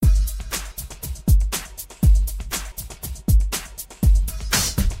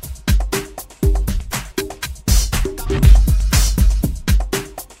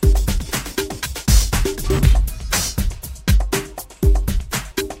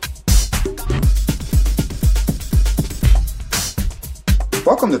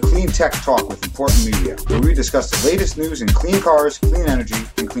Welcome to Clean Tech Talk with Important Media, where we discuss the latest news in clean cars, clean energy,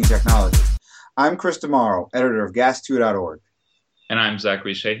 and clean technology. I'm Chris DeMauro, editor of gas2.org. And I'm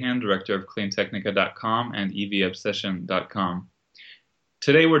Zachary Shahan, director of CleanTechnica.com and EVObsession.com.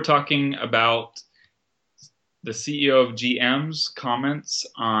 Today we're talking about the CEO of GM's comments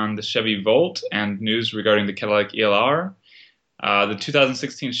on the Chevy Volt and news regarding the Cadillac ELR, the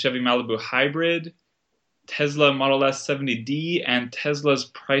 2016 Chevy Malibu Hybrid, Tesla Model S 70D, and Tesla's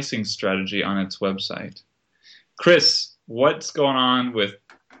pricing strategy on its website. Chris, what's going on with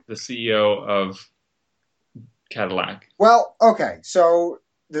the CEO of Cadillac? Well, okay, so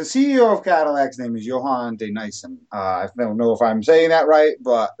the CEO of Cadillac's name is Johan de Nysschen. I don't know if I'm saying that right,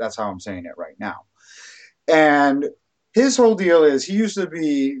 but that's how I'm saying it right now. And his whole deal is he used to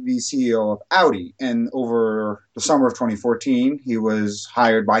be the CEO of Audi, and over the summer of 2014, he was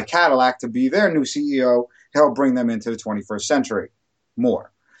hired by Cadillac to be their new CEO to help bring them into the 21st century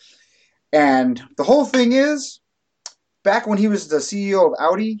more. And the whole thing is, back when he was the CEO of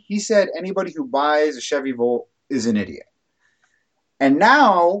Audi, he said anybody who buys a Chevy Volt is an idiot. And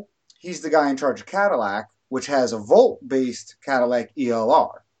now he's the guy in charge of Cadillac, which has a Volt-based Cadillac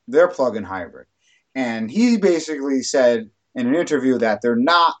ELR, their plug-in hybrid. And he basically said in an interview that they're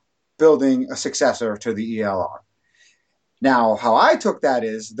not building a successor to the ELR. Now, how I took that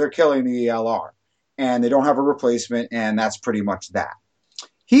is they're killing the ELR, and they don't have a replacement, and that's pretty much that.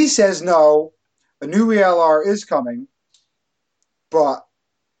 He says no, a new ELR is coming, but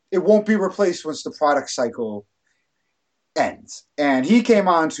it won't be replaced once the product cycle ends. And he came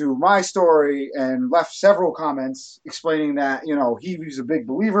on to my story and left several comments explaining that, he's a big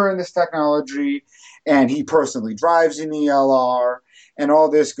believer in this technology and he personally drives an ELR and all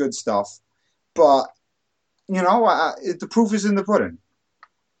this good stuff. But, the proof is in the pudding.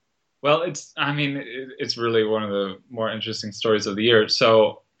 Well, it's really one of the more interesting stories of the year.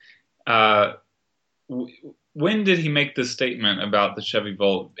 So, when did he make this statement about the Chevy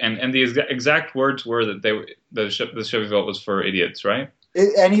Volt? And the exact words were that the Chevy Volt was for idiots, right?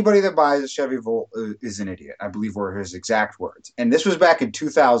 Anybody that buys a Chevy Volt is an idiot, I believe were his exact words. And this was back in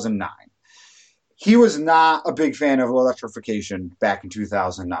 2009. He was not a big fan of electrification back in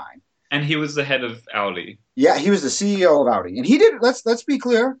 2009. And he was the head of Audi. Yeah, he was the CEO of Audi. And he did, let's be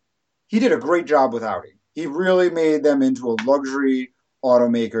clear, he did a great job with Audi. He really made them into a luxury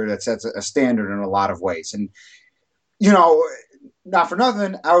automaker that sets a standard in a lot of ways. And, not for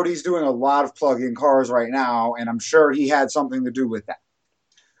nothing, Audi's doing a lot of plug-in cars right now, and I'm sure he had something to do with that.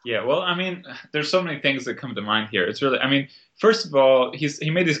 Yeah, well, there's so many things that come to mind here. It's really, first of all, he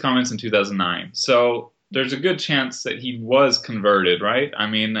made these comments in 2009, so there's a good chance that he was converted, right?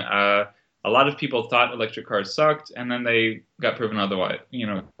 A lot of people thought electric cars sucked, and then they got proven otherwise,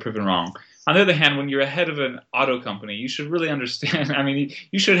 proven wrong. On the other hand, when you're head of an auto company, you should really understand.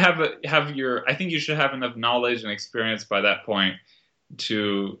 You should I think you should have enough knowledge and experience by that point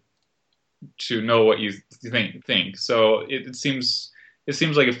to know what you think. So it seems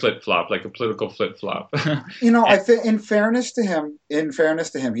like a flip-flop, like a political flip-flop. I think in fairness to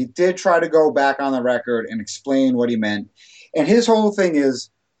him, he did try to go back on the record and explain what he meant. And his whole thing is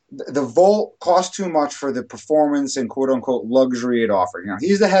the Volt costs too much for the performance and quote-unquote luxury it offers.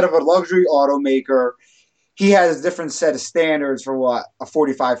 He's the head of a luxury automaker. He has a different set of standards for what a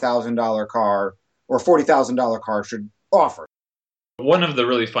 $45,000 car or $40,000 car should offer. One of the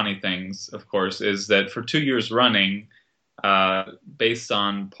really funny things, of course, is that for 2 years running, based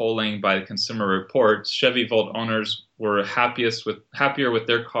on polling by the Consumer Reports, Chevy Volt owners were happier with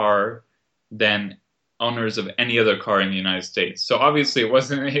their car than owners of any other car in the United States. So obviously it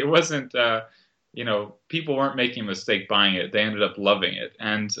wasn't people weren't making a mistake buying it. They ended up loving it.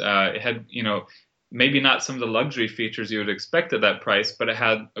 And it had, maybe not some of the luxury features you would expect at that price, but it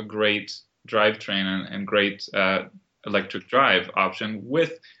had a great drivetrain and great electric drive option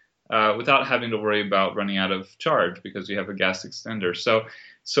without having to worry about running out of charge because you have a gas extender. So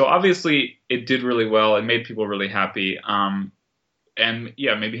obviously it did really well. It made people really happy. And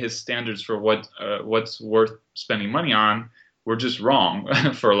yeah, maybe his standards for what's worth spending money on were just wrong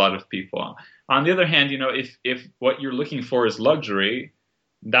for a lot of people. On the other hand, if what you're looking for is luxury,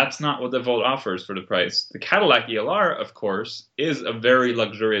 that's not what the Volt offers for the price. The Cadillac ELR, of course, is a very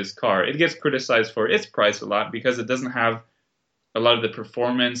luxurious car. It gets criticized for its price a lot because it doesn't have a lot of the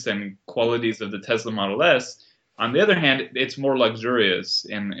performance and qualities of the Tesla Model S. On the other hand, it's more luxurious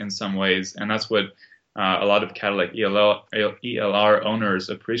in some ways, and that's what a lot of Cadillac ELR owners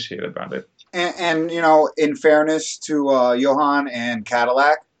appreciate about it. And in fairness to Johan and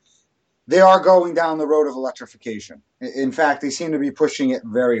Cadillac, they are going down the road of electrification. In fact, they seem to be pushing it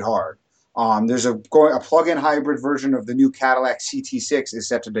very hard. There's a plug-in hybrid version of the new Cadillac CT6 is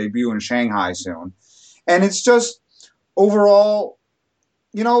set to debut in Shanghai soon, and it's just overall,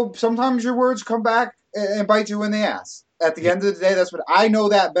 sometimes your words come back and bite you in the ass. At the end of the day, that's what I know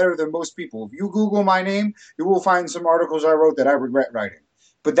that better than most people. If you Google my name, you will find some articles I wrote that I regret writing.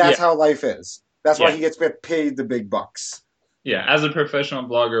 But Yeah, that's how life is. That's why yeah, he gets paid the big bucks. yeah. As a professional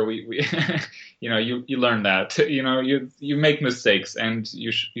blogger, we you learn that. You make mistakes and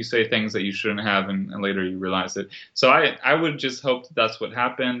you say things that you shouldn't have, and later you realize it. So I would just hope that that's what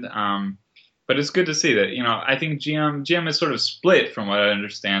happened. But it's good to see that, I think GM is sort of split from what I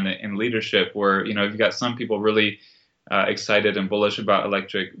understand in leadership, where, you've got some people really excited and bullish about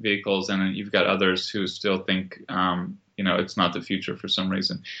electric vehicles, and then you've got others who still think, it's not the future for some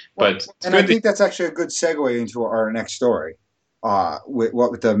reason. Well, But it's and I good that, think that's actually a good segue into our next story.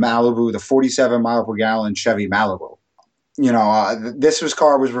 With the Malibu, the 47 mile per gallon Chevy Malibu. This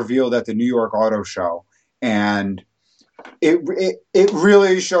car was revealed at the New York Auto Show, and it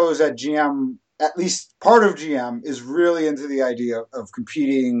really shows that GM, at least part of GM, is really into the idea of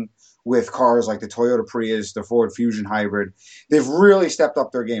competing with cars like the Toyota Prius, the Ford Fusion Hybrid. They've really stepped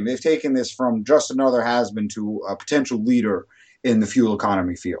up their game. They've taken this from just another has-been to a potential leader in the fuel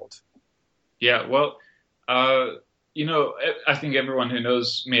economy field. yeah, well, uh, I think everyone who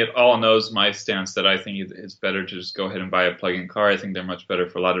knows me at all knows my stance that I think it's better to just go ahead and buy a plug-in car. I think they're much better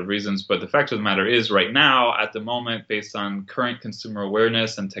for a lot of reasons. But the fact of the matter is, right now, at the moment, based on current consumer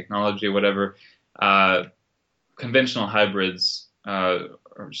awareness and technology, whatever, uh, conventional hybrids are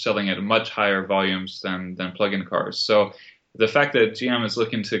selling at much higher volumes than plug-in cars. So the fact that GM is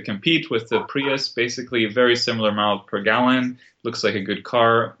looking to compete with the Prius, basically very similar miles per gallon, looks like a good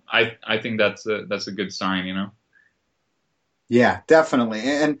car. I think that's a good sign. Yeah, definitely.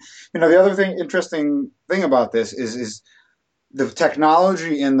 And the other interesting thing about this is the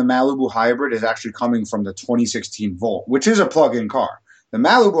technology in the Malibu Hybrid is actually coming from the 2016 Volt, which is a plug-in car. The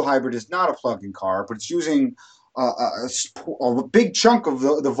Malibu Hybrid is not a plug-in car, but it's using a big chunk of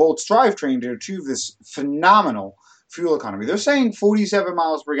the Volt's drivetrain to achieve this phenomenal fuel economy. They're saying 47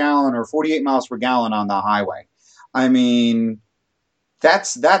 miles per gallon or 48 miles per gallon on the highway. I mean,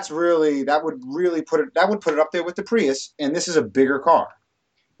 that's really that would put it up there with the Prius, and this is a bigger car.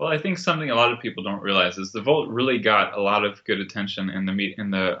 Well, I think something a lot of people don't realize is the Volt really got a lot of good attention in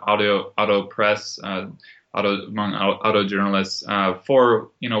the auto press, among auto journalists for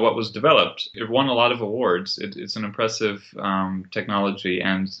what was developed. It won a lot of awards. It's an impressive technology,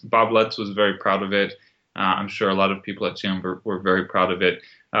 and Bob Lutz was very proud of it. I'm sure a lot of people at GM were very proud of it.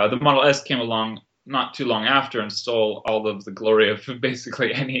 The Model S came along not too long after and stole all of the glory of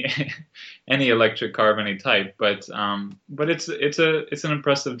basically any electric car of any type. But it's an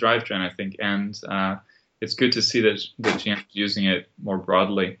impressive drivetrain, I think, and it's good to see that GM is using it more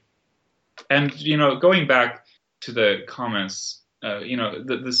broadly. And going back to the comments,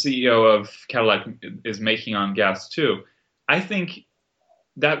 the CEO of Cadillac is making on gas too. I think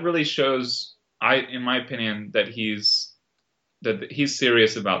that really shows, in my opinion, that he's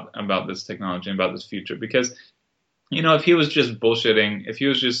serious about this technology and about this future. Because if he was just bullshitting, if he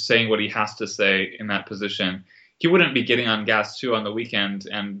was just saying what he has to say in that position, he wouldn't be getting on gas too on the weekend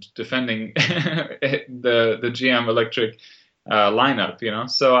and defending the GM electric lineup.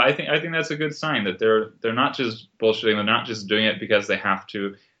 So I think that's a good sign that they're not just bullshitting, they're not just doing it because they have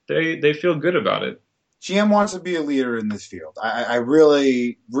to. They feel good about it. GM wants to be a leader in this field. I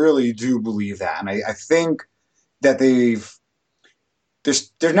really, really do believe that, and I think that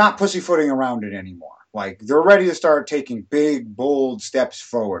they're not pussyfooting around it anymore. Like they're ready to start taking big, bold steps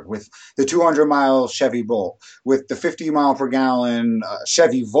forward with the 200-mile Chevy Bolt, with the 50 mile per gallon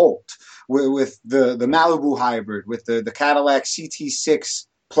Chevy Volt, with the Malibu hybrid, with the Cadillac CT6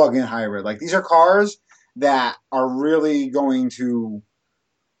 plug-in hybrid. Like these are cars that are really going to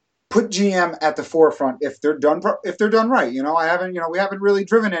put GM at the forefront if they're done right. We haven't really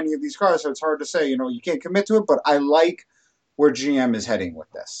driven any of these cars, so it's hard to say. You can't commit to it, but I like where GM is heading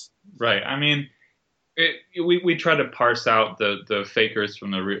with this. Right. I mean, we try to parse out the fakers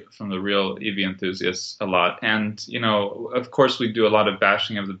from the real EV enthusiasts a lot, and of course we do a lot of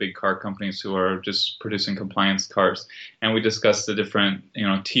bashing of the big car companies who are just producing compliance cars, and we discuss the different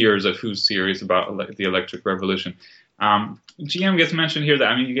tiers of who's serious about the electric revolution. GM gets mentioned here.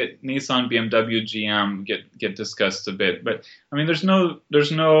 That I mean, you get Nissan, BMW, GM get discussed a bit, but I mean, there's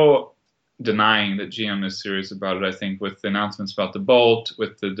no denying that GM is serious about it. I think with the announcements about the Bolt,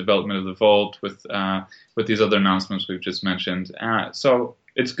 with the development of the Volt, with these other announcements we've just mentioned. So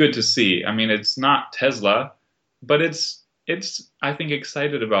it's good to see. I mean, it's not Tesla, but it's I think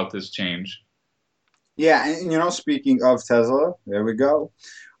excited about this change. Yeah, and speaking of Tesla, there we go.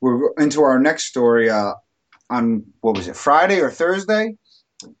 We're into our next story. On what was it, Friday or Thursday?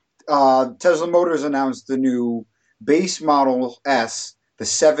 Tesla Motors announced the new base Model S, the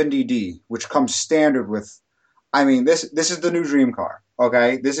 70D, which comes standard with. I mean, this is the new dream car.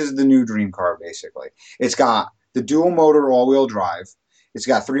 Okay, this is the new dream car. Basically, it's got the dual motor all wheel drive. It's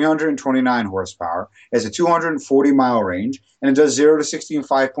got 329 horsepower. It has a 240-mile range, and it does 0 to 60 in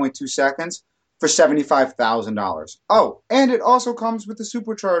 5.2 seconds for $75,000. Oh, and it also comes with the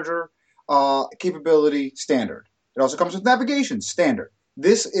supercharger capability standard. It also comes with navigation standard.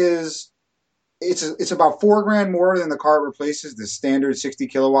 This is it's about 4 grand more than the car it replaces, the standard 60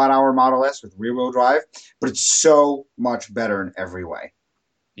 kilowatt hour Model S with rear wheel drive, but it's so much better in every way.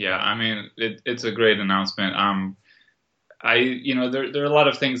 Yeah, I mean, it's a great announcement. There are a lot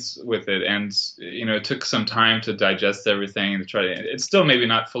of things with it, and it took some time to digest everything and to try to. It's still maybe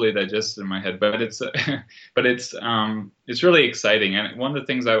not fully digested in my head, but it's, but it's really exciting. And one of the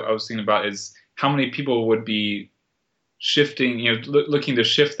things I was thinking about is how many people would be shifting, looking to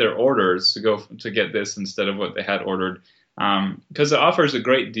shift their orders to go to get this instead of what they had ordered, because it offers a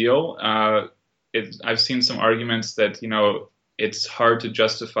great deal. I've seen some arguments that it's hard to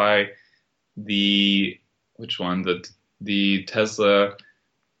justify the which one the Tesla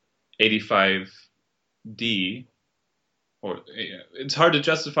 85D, or it's hard to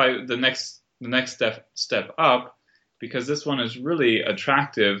justify the next step up because this one is really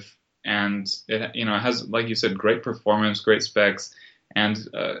attractive and it has, like you said, great performance, great specs, and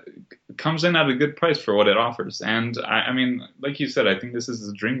comes in at a good price for what it offers. And I mean, like you said, I think this is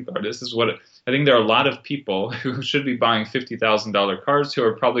the dream car. This is what I think there are a lot of people who should be buying $50,000 cars who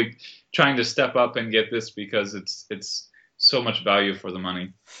are probably trying to step up and get this because it's so much value for the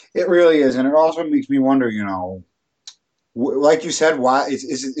money. It really is, and it also makes me wonder. Like you said, why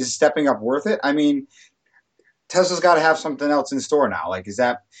is stepping up worth it? I mean, Tesla's got to have something else in store now. Like, is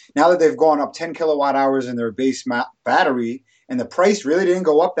that now that they've gone up 10 kilowatt hours in their base battery, and the price really didn't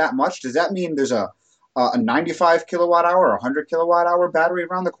go up that much? Does that mean there's a 95 kilowatt hour or 100 kilowatt hour battery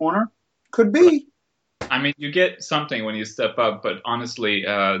around the corner? Could be. I mean, you get something when you step up, but honestly,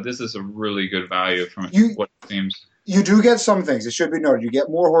 this is a really good value from You what it seems. you do get some things. It should be noted. You get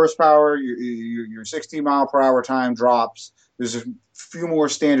more horsepower. Your 60 mile per hour time drops. There's a few more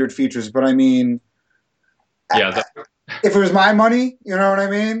standard features, but I mean, Yeah, if it was my money, you know what I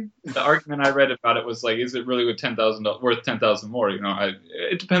mean? the argument I read about it was like, is it really worth 10,000 more?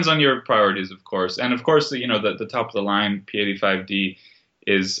 It depends on your priorities, of course, and of course, the top of the line P85D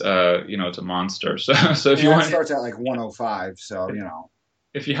is, it's a monster. So if you Yeah, it want, starts at like 105. So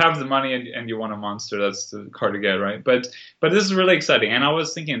if you have the money and you want a monster, that's the car to get, right? But this is really exciting. And I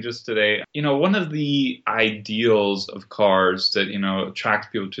was thinking just today, one of the ideals of cars that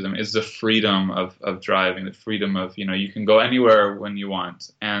attract people to them is the freedom of driving, the freedom of you can go anywhere when you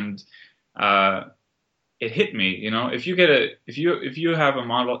want. And uh, it hit me, if you have a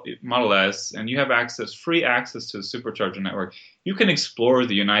Model S and you have free access to the supercharger network, you can explore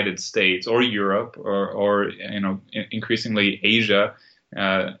the United States or Europe or increasingly Asia.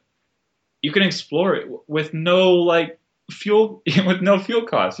 uh, you can explore it with no fuel with no fuel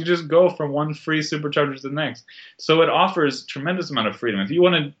costs. You just go from one free supercharger to the next. So it offers tremendous amount of freedom. If you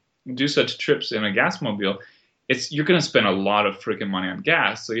want to do such trips in a gas mobile, you're going to spend a lot of freaking money on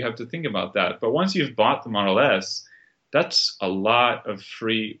gas. So you have to think about that. But once you've bought the Model S, that's a lot of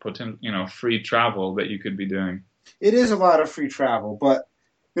free travel that you could be doing. it is a lot of free travel. But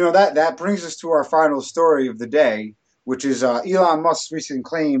that brings us to our final story of the day, which is Elon Musk's recent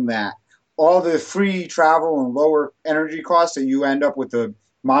claim that all the free travel and lower energy costs that you end up with the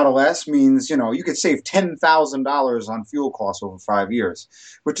Model S means you could save $10,000 on fuel costs over 5 years,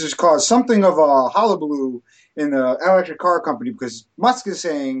 which has caused something of a hullabaloo in the electric car company because Musk is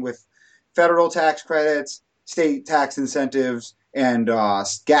saying with federal tax credits, state tax incentives, and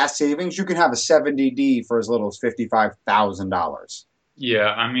gas savings, you can have a 70D for as little as $55,000. Yeah,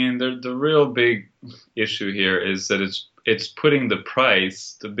 I mean the real big issue here is that it's putting the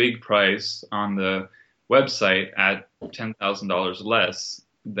big price on the website at $10,000 less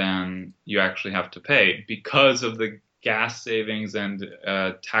than you actually have to pay because of the gas savings and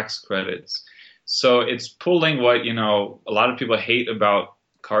tax credits. So it's pulling what a lot of people hate about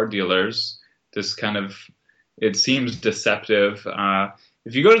car dealers. This kind of it seems deceptive.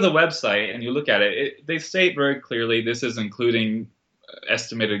 If you go to the website and you look at they state very clearly this is including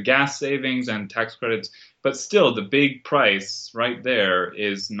estimated gas savings and tax credits, But still, the big price right there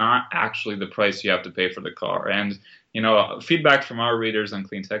is not actually the price you have to pay for the car. And, feedback from our readers on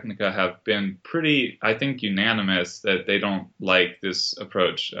Clean Technica have been pretty, I think, unanimous that they don't like this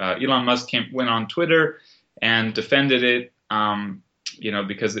approach. Elon Musk went on Twitter and defended it,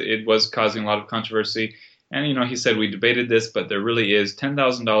 because it was causing a lot of controversy. And, he said, we debated this, but there really is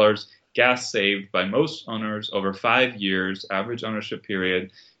 $10,000 gas saved by most owners over 5 years, average ownership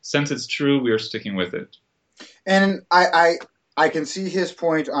period. Since it's true, we are sticking with it. And I can see his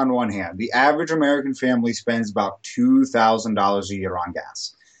point on one hand. The average American family spends about $2,000 a year on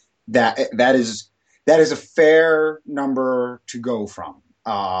gas. That is a fair number to go from.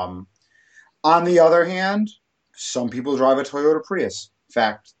 On the other hand, some people drive a Toyota Prius. In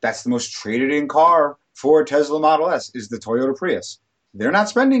fact, that's the most traded in car for Tesla Model S is the Toyota Prius. They're not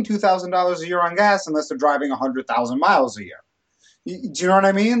spending $2,000 a year on gas unless they're driving 100,000 miles a year. Do you know what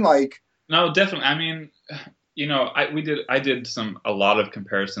I mean? No, definitely. I mean, I did a lot of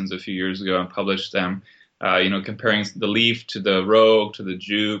comparisons a few years ago and published them. Comparing the Leaf to the Rogue to the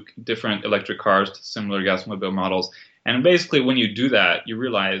Juke, different electric cars to similar gasmobile models. And basically, when you do that, you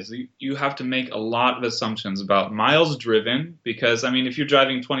realize you have to make a lot of assumptions about miles driven because, if you're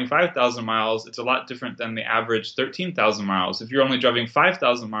driving 25,000 miles, it's a lot different than the average 13,000 miles. If you're only driving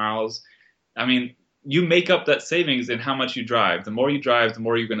 5,000 miles, you make up that savings in how much you drive. The more you drive, the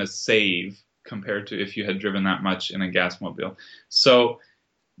more you're going to save compared to if you had driven that much in a gasmobile. So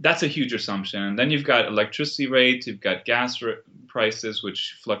that's a huge assumption. And then you've got electricity rates, you've got gas prices,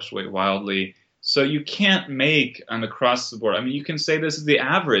 which fluctuate wildly. So you can't make an across the board. You can say this is the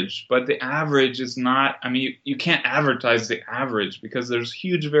average, but the average is not. You can't advertise the average because there's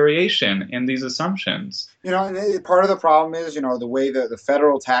huge variation in these assumptions. And part of the problem is, the way that the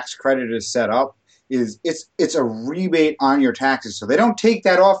federal tax credit is set up is it's a rebate on your taxes. So they don't take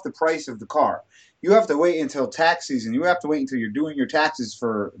that off the price of the car. You have to wait until tax season. You have to wait until you're doing your taxes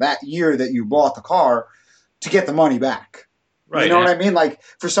for that year that you bought the car to get the money back. Right. You know what I mean? Like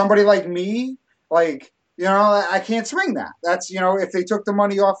for somebody like me, I can't swing that. That's, if they took the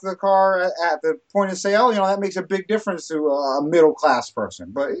money off the car at the point of sale, that makes a big difference to a middle class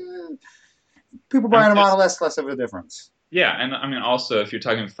person. But people buying a Model S, less of a difference. Yeah, and also, if you're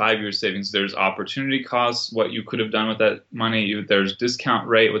talking 5 year savings, there's opportunity costs, what you could have done with that money. There's discount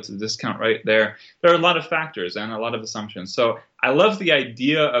rate, what's the discount rate there? There are a lot of factors and a lot of assumptions. So I love the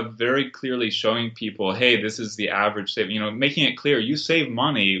idea of very clearly showing people, hey, this is the average saving. Making it clear you save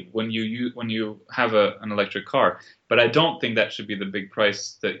money when you have an electric car. But I don't think that should be the big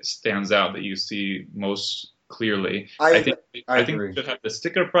price that stands out that you see most clearly. I think they should have the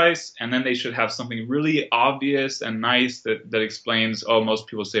sticker price, and then they should have something really obvious and nice that explains, most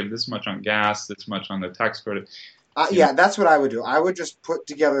people save this much on gas, this much on the tax credit. That's what I would do. I would just put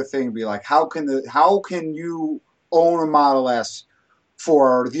together a thing and be like, how can you own a Model S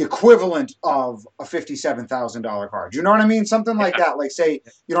for the equivalent of a $57,000 car? Do you know what I mean? Something like that. Like, say,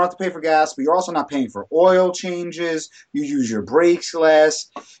 you don't have to pay for gas, but you're also not paying for oil changes. You use your brakes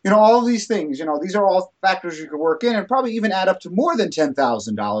less. All of these things. These are all factors you could work in and probably even add up to more than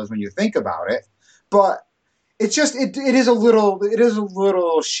 $10,000 when you think about it. But it's just it is a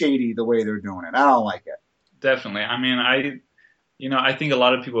little shady the way they're doing it. I don't like it. Definitely. I think a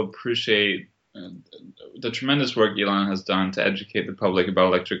lot of people appreciate the tremendous work Elon has done to educate the public about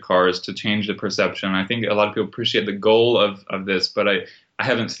electric cars, to change the perception. I think a lot of people appreciate the goal of this, but I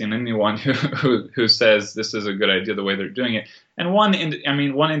haven't seen anyone who says this is a good idea the way they're doing it. And one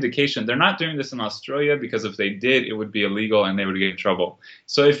indication, they're not doing this in Australia because if they did, it would be illegal and they would get in trouble.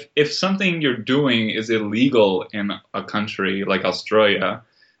 So if something you're doing is illegal in a country like Australia,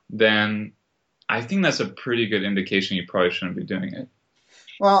 then I think that's a pretty good indication you probably shouldn't be doing it.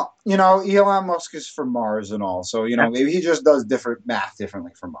 Well, Elon Musk is from Mars and all, so, maybe he just does different math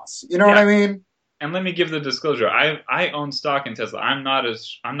differently from us. You know what I mean? And let me give the disclosure. I own stock in Tesla. I'm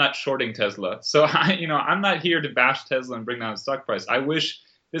not shorting Tesla. So I'm not here to bash Tesla and bring down the stock price. I wish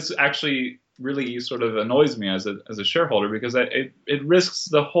this actually really sort of annoys me as a shareholder because it risks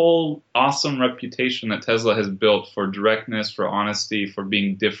the whole awesome reputation that Tesla has built for directness, for honesty, for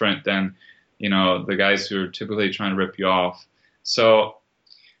being different than, the guys who are typically trying to rip you off. So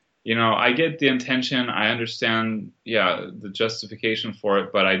I get the intention. I understand, the justification for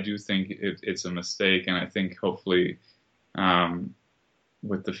it, but I do think it's a mistake. And I think hopefully,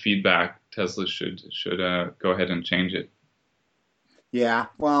 with the feedback, Tesla should go ahead and change it. Yeah,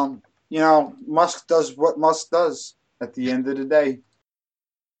 well, Musk does what Musk does at the end of the day.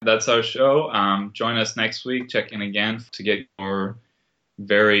 That's our show. Join us next week. Check in again to get your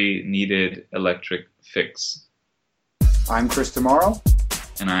very needed electric fix. I'm Chris Tomorrow.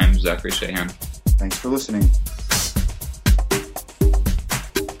 And I'm Zachary Shahan. Thanks for listening.